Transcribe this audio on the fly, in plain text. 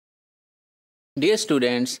Dear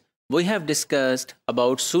students, we have discussed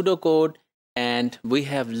about pseudocode and we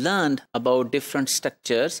have learned about different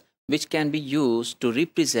structures which can be used to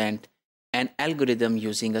represent an algorithm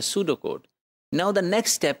using a pseudocode. Now the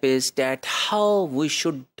next step is that how we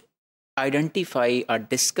should identify or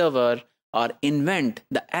discover or invent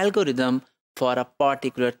the algorithm for a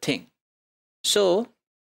particular thing. So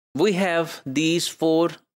we have these four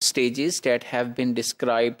stages that have been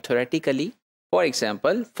described theoretically. For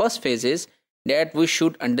example, first phase is that we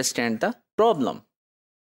should understand the problem.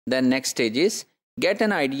 Then next stage is get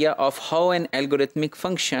an idea of how an algorithmic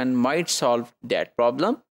function might solve that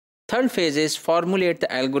problem. Third phase is formulate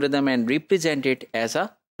the algorithm and represent it as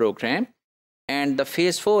a program. And the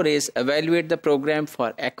phase 4 is evaluate the program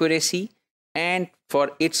for accuracy and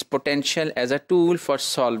for its potential as a tool for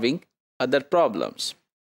solving other problems.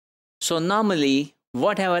 So normally,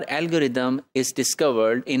 whatever algorithm is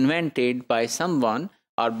discovered, invented by someone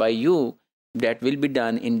or by you that will be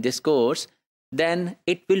done in this course, then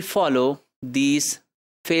it will follow these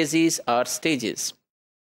phases or stages.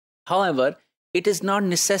 However, it is not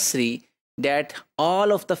necessary that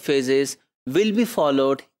all of the phases will be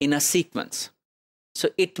followed in a sequence. So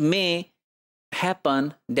it may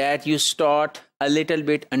happen that you start a little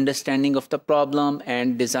bit understanding of the problem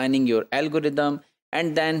and designing your algorithm,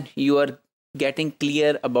 and then you are getting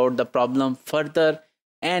clear about the problem further,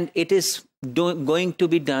 and it is going to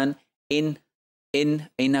be done in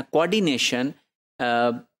a coordination,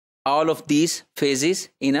 all of these phases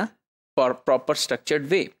in a proper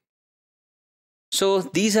structured way. So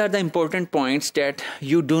these are the important points that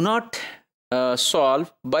you do not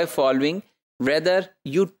solve by following, rather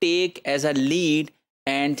you take as a lead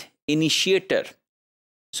and initiator.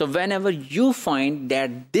 So whenever you find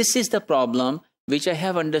that this is the problem which I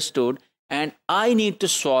have understood and I need to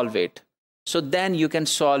solve it, so then you can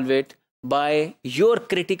solve it by your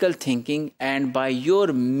critical thinking and by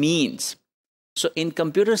your means. So in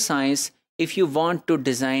computer science, if you want to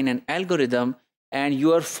design an algorithm and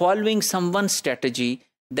you are following someone's strategy,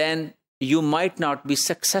 then you might not be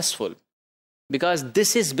successful, because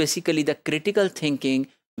this is basically the critical thinking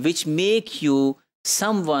which make you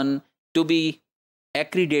someone to be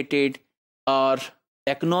accredited or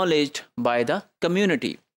acknowledged by the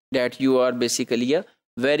community that you are basically a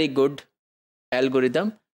very good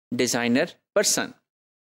algorithm designer person.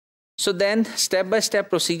 So then step-by-step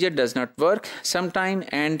procedure does not work sometime,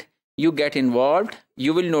 and you get involved.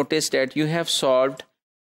 You will notice that you have solved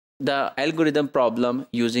the algorithm problem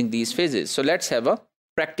using these phases. So let's have a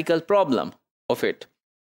practical problem of it.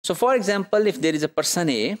 So for example, if there is a person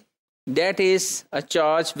A that is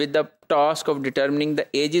charged with the task of determining the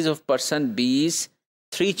ages of person B's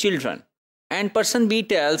 3 children, and person B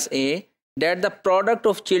tells A that the product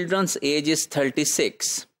of children's age is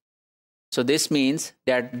 36. So this means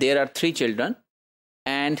that there are 3 children,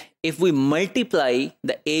 and if we multiply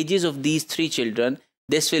the ages of these 3 children,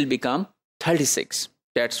 this will become 36.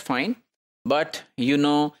 That's fine. But you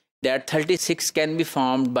know that 36 can be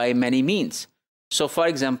formed by many means. So for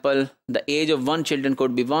example, the age of one children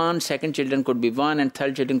could be 1, second children could be 1, and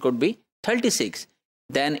third children could be 36.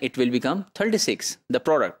 Then it will become 36, the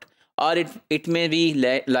product. Or it may be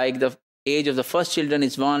like the age of the first children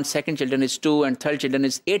is 1, second children is 2, and third children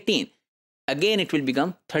is 18. Again, it will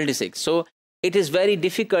become 36. So it is very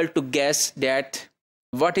difficult to guess that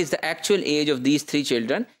what is the actual age of these 3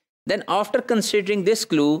 children. Then after considering this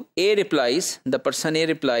clue, the person A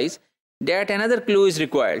replies that another clue is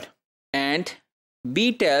required, and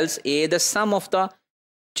B tells A the sum of the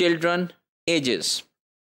children ages,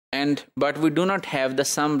 but we do not have the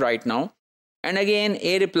sum right now. And again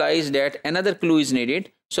A replies that another clue is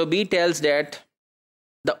needed. So B tells that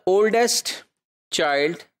the oldest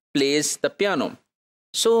child plays the piano.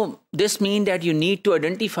 So this means that you need to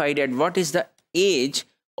identify that what is the age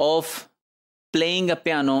of playing a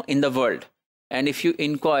piano in the world. And if you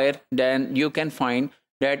inquire, then you can find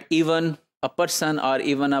that even a person or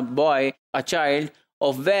even a boy, a child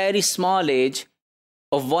of very small age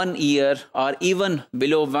of 1 year or even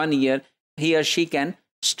below 1 year, he or she can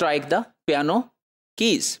strike the piano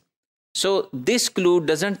keys. So this clue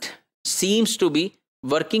doesn't seems to be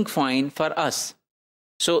working fine for us.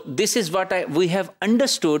 So this is what we have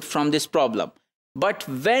understood from this problem. But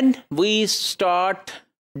when we start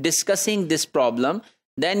discussing this problem,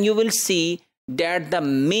 then you will see that the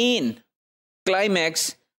main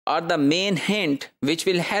climax or the main hint which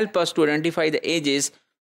will help us to identify the ages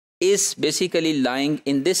is basically lying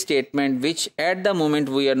in this statement, which at the moment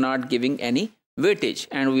we are not giving any weightage,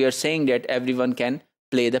 and we are saying that everyone can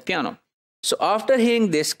play the piano. So after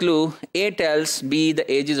hearing this clue, A tells B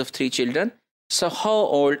the ages of 3 children. So how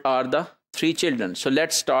old are the 3 children. So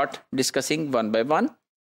let's start discussing one by one.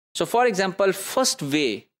 So for example, first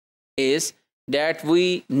way is that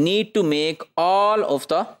we need to make all of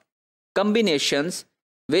the combinations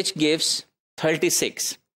which gives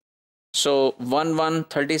 36. So 1, 1,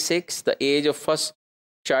 36, the age of first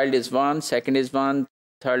child is 1, second is 1,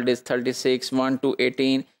 third is 36, 1 to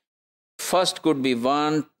 18. First could be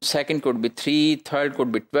 1, second could be 3, third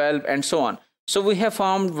could be 12, and so on. So we have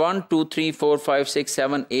found 1, 2, 3, 4, 5, 6,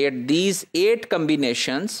 7, 8, these 8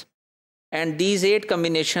 combinations, and these 8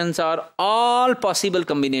 combinations are all possible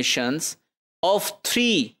combinations of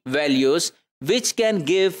 3 values which can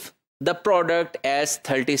give the product as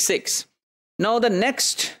 36. Now the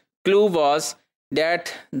next clue was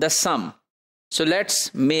that the sum. So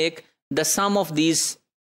let's make the sum of these,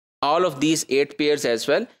 all of these 8 pairs as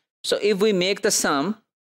well. So if we make the sum,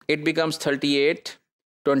 it becomes 38,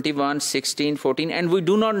 21, 16, 14, and we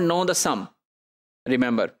do not know the sum.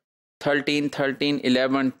 Remember, 13, 13,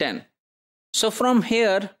 11, 10. So from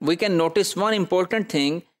here, we can notice one important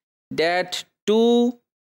thing, that 2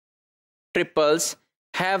 triples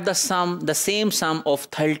have the same sum of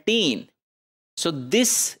 13. So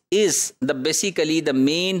this is basically the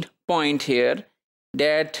main point here,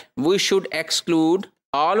 that we should exclude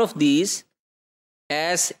all of these,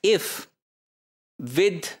 as if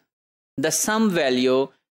with the sum value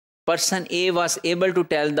person A was able to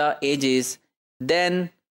tell the ages, then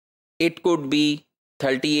it could be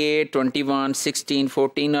 38, 21, 16,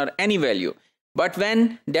 14 or any value. But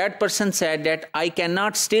when that person said that I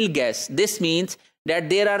cannot still guess, this means that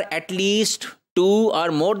there are at least 2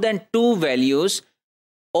 or more than 2 values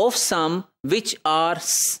of sum which are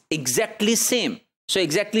exactly same. So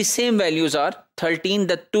exactly same values are 13,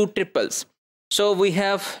 the 2 triples. So we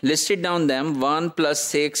have listed down them, 1 plus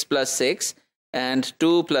 6 plus 6 and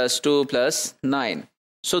 2 plus 2 plus 9.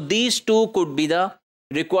 So these 2 could be the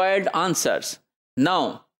required answers.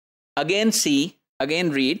 Now again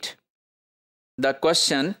read the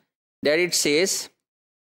question, that it says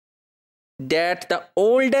that the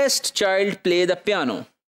oldest child play the piano.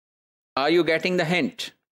 Are you getting the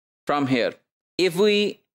hint from here? If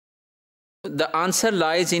the answer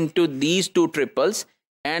lies into these 2 triples,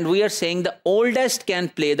 and we are saying the oldest can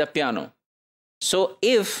play the piano. So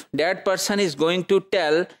if that person is going to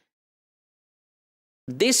tell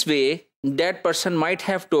this way, that person might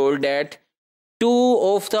have told that 2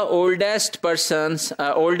 of the oldest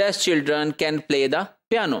children can play the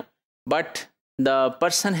piano. But the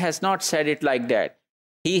person has not said it like that.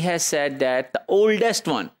 He has said that the oldest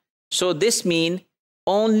one. So this means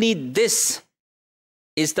only this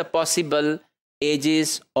is the possible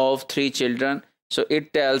ages of 3 children. So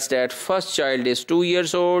it tells that first child is 2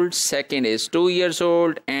 years old, second is 2 years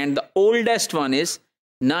old, and the oldest one is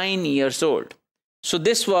 9 years old. So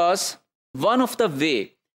this was one of the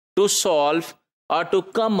way to solve or to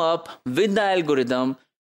come up with the algorithm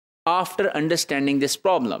after understanding this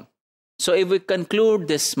problem. So if we conclude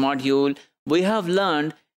this module, we have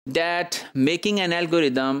learned that making an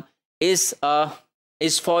algorithm is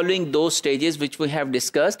following those stages which we have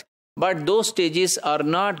discussed, but those stages are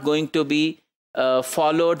not going to be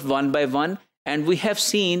followed one by one. And we have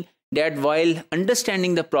seen that while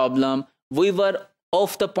understanding the problem, we were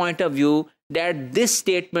of the point of view that this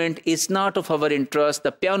statement is not of our interest,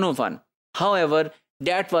 the piano one. However,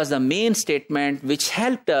 that was the main statement which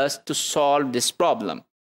helped us to solve this problem.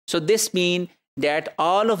 So this means that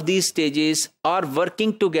all of these stages are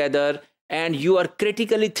working together, and you are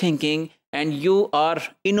critically thinking and you are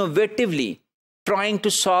innovatively trying to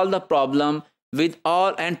solve the problem with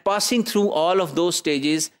all and passing through all of those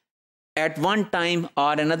stages at one time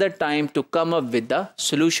or another time to come up with the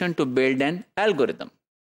solution to build an algorithm.